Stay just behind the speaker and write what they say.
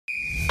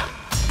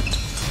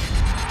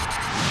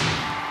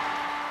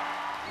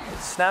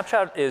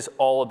Snapchat is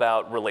all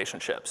about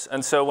relationships.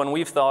 And so when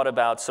we've thought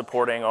about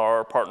supporting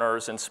our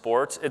partners in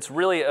sports, it's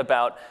really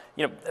about,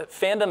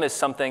 fandom is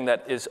something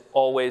that is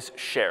always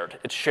shared.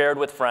 It's shared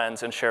with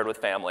friends and shared with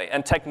family.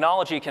 And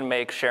technology can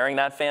make sharing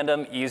that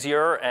fandom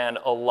easier and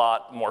a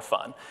lot more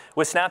fun.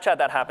 With Snapchat,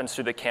 that happens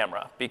through the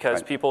camera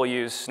because people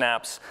use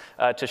snaps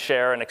to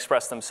share and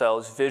express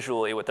themselves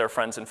visually with their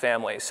friends and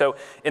family. So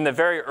in the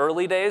very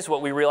early days,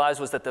 what we realized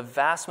was that the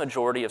vast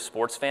majority of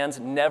sports fans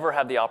never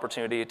have the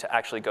opportunity to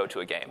actually go to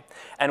a game.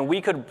 And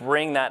we could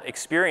bring that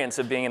experience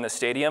of being in the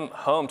stadium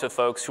home to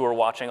folks who are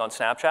watching on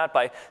Snapchat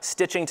by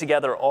stitching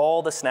together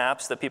all the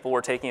snaps that people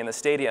were taking in the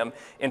stadium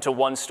into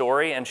one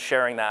story and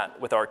sharing that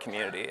with our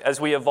community. As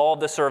we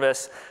evolve the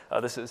service,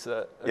 this is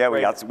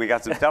we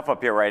got some stuff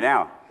up here right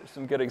now.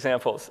 Some good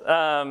examples.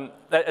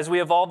 As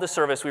we evolve the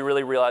service, we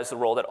really realized the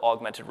role that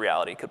augmented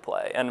reality could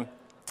play. And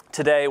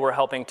today, we're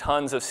helping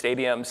tons of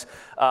stadiums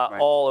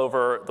all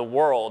over the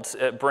world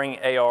bring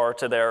AR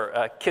to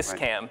their Kiss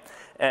Cam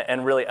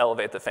and really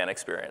elevate the fan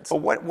experience.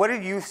 But what do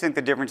you think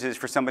the difference is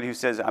for somebody who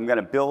says, I'm going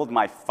to build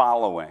my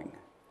following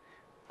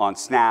on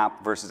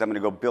Snap versus I'm going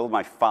to go build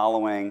my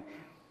following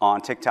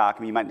on TikTok? I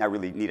mean, you might not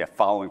really need a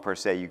following per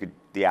se.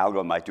 The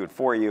algorithm might do it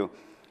for you.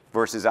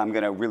 Versus I'm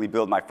going to really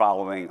build my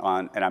following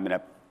on, and I'm going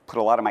to put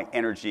a lot of my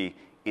energy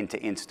into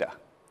Insta.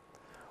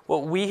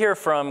 What we hear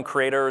from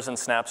creators and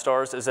Snap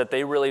stars is that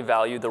they really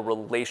value the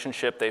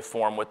relationship they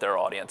form with their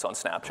audience on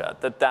Snapchat,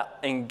 that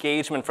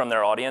engagement from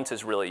their audience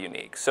is really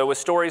unique. So with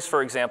stories,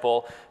 for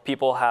example,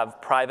 people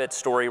have private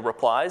story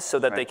replies so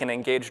that they can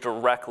engage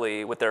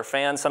directly with their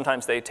fans.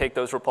 Sometimes they take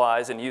those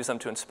replies and use them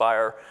to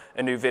inspire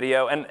a new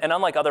video. And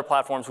unlike other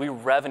platforms, we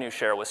revenue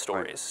share with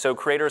stories. So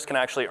creators can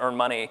actually earn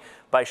money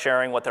by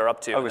sharing what they're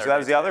up to. Okay, so that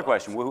was the other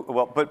question.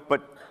 Well,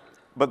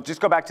 but just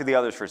go back to the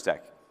others for a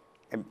sec.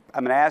 I'm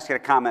going to ask you to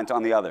comment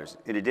on the others,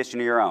 in addition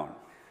to your own.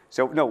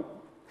 So, no,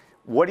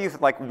 what do you,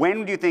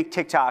 when do you think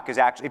TikTok is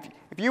actually,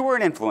 if you were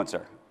an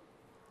influencer,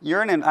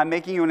 I'm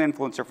making you an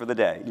influencer for the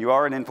day. You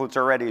are an influencer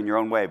already in your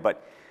own way,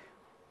 but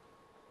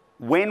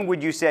when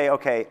would you say,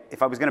 okay,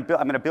 if I was going to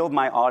build, I'm going to build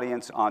my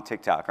audience on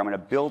TikTok, I'm going to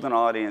build an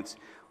audience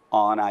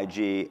on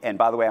IG, and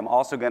by the way, I'm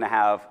also going to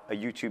have a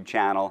YouTube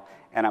channel,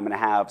 and I'm going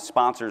to have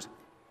sponsors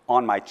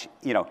on my,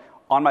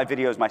 on my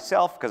videos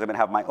myself, because I'm going to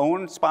have my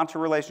own sponsor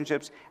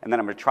relationships, and then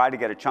I'm going to try to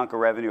get a chunk of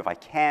revenue if I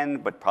can,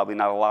 but probably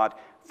not a lot,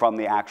 from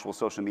the actual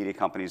social media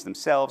companies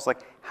themselves. Like,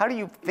 how do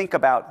you think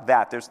about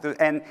that?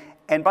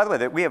 And by the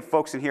way, we have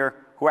folks in here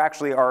who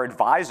actually are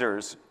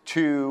advisors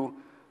to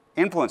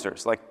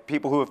influencers, like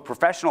people who have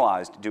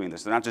professionalized doing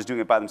this. They're not just doing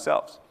it by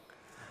themselves.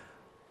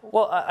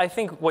 Well, I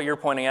think what you're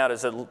pointing out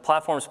is that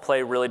platforms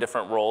play really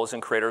different roles in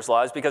creators'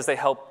 lives because they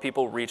help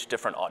people reach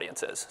different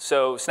audiences.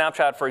 So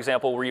Snapchat, for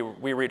example,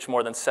 we reach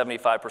more than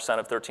 75%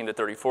 of 13 to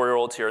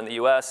 34-year-olds here in the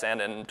US and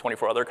in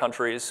 24 other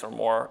countries or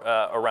more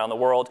around the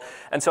world.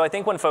 And so I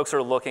think when folks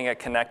are looking at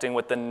connecting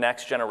with the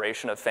next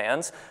generation of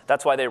fans,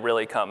 that's why they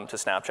really come to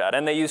Snapchat.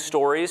 And they use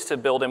stories to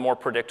build a more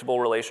predictable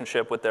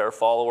relationship with their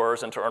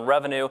followers and to earn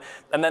revenue.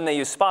 And then they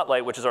use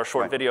Spotlight, which is our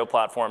short video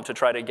platform, to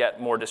try to get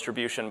more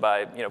distribution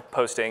by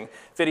posting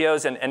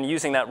videos and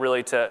using that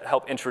really to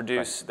help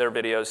introduce their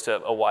videos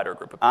to a wider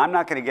group of people. I'm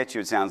not going to get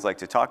you, it sounds like,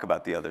 to talk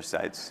about the other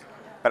sites,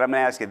 but I'm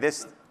going to ask you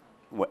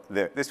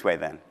this way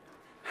then.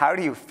 How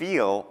do you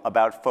feel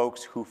about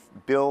folks who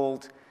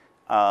build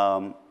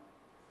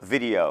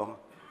video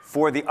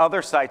for the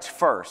other sites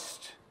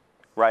first,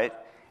 right?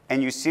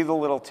 And you see the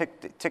little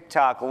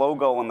TikTok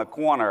logo in the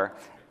corner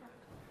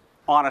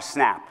on a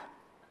Snap?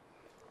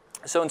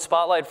 So in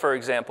Spotlight, for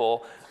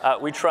example,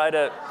 we try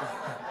to...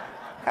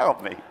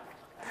 Help me.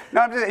 No,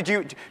 I'm just,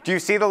 do you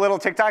see the little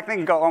TikTok thing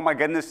and go, oh my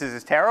goodness, this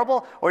is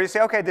terrible? Or do you say,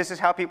 okay, this is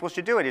how people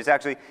should do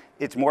it.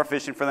 It's more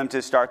efficient for them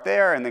to start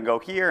there and then go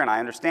here, and I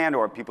understand,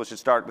 or people should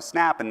start with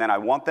Snap, and then I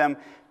want them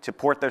to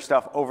port their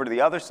stuff over to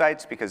the other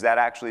sites because that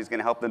actually is going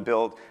to help them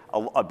build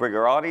a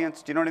bigger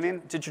audience. Do you know what I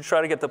mean? Did you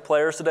try to get the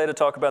players today to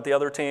talk about the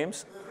other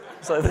teams?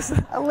 So this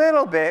a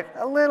little bit,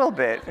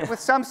 with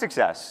some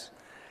success.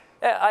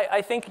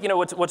 I think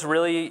what's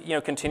really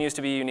continues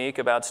to be unique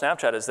about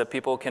Snapchat is that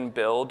people can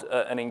build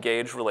an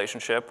engaged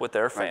relationship with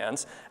their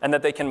fans, and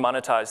that they can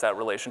monetize that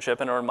relationship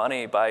and earn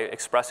money by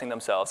expressing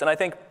themselves. And I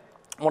think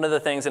one of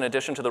the things, in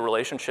addition to the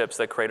relationships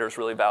that creators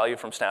really value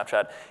from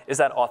Snapchat, is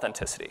that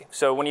authenticity.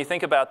 So when you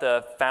think about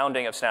the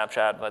founding of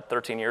Snapchat about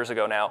 13 years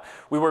ago now,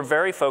 we were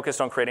very focused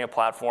on creating a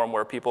platform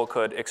where people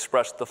could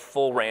express the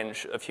full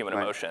range of human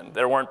emotion.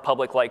 There weren't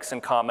public likes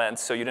and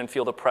comments, so you didn't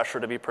feel the pressure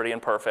to be pretty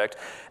and perfect.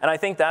 And I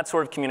think that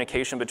sort of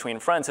communication between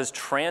friends has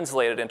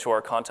translated into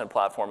our content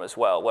platform as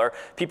well, where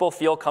people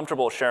feel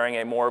comfortable sharing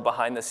a more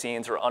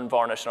behind-the-scenes or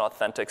unvarnished and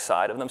authentic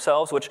side of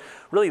themselves, which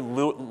really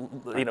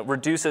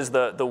reduces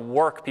the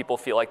work people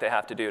feel like they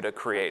have to do to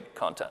create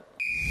content.